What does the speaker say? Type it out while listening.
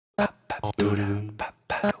I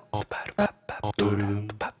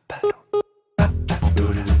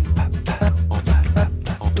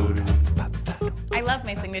love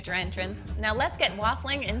my signature entrance. Now let's get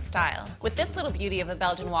waffling in style. With this little beauty of a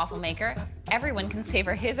Belgian waffle maker, everyone can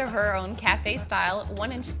savor his or her own cafe-style,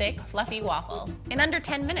 1-inch thick, fluffy waffle. In under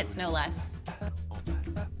 10 minutes, no less.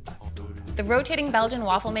 The rotating Belgian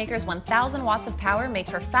waffle maker's 1,000 watts of power make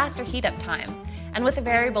for faster heat-up time. And with a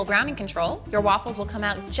variable browning control, your waffles will come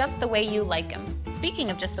out just the way you like them. Speaking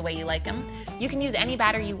of just the way you like them, you can use any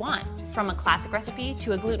batter you want. From a classic recipe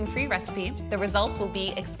to a gluten-free recipe, the results will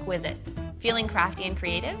be exquisite. Feeling crafty and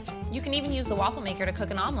creative? You can even use the waffle maker to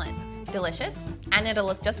cook an omelet. Delicious, and it'll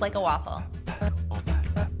look just like a waffle.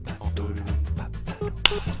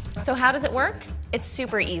 So how does it work? It's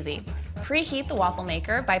super easy. Preheat the waffle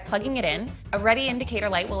maker by plugging it in. A ready indicator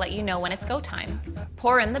light will let you know when it's go time.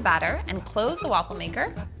 Pour in the batter and close the waffle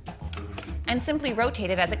maker, and simply rotate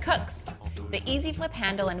it as it cooks. The easy flip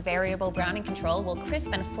handle and variable browning control will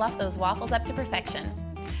crisp and fluff those waffles up to perfection.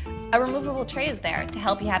 A removable tray is there to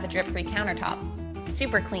help you have a drip-free countertop.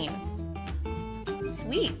 Super clean.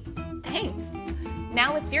 Sweet, thanks.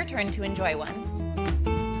 Now it's your turn to enjoy one.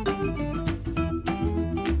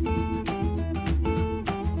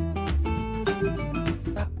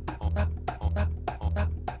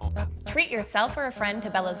 Treat yourself or a friend to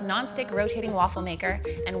Bella's non-stick rotating waffle maker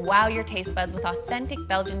and wow your taste buds with authentic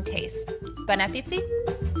Belgian taste. Bon appétit!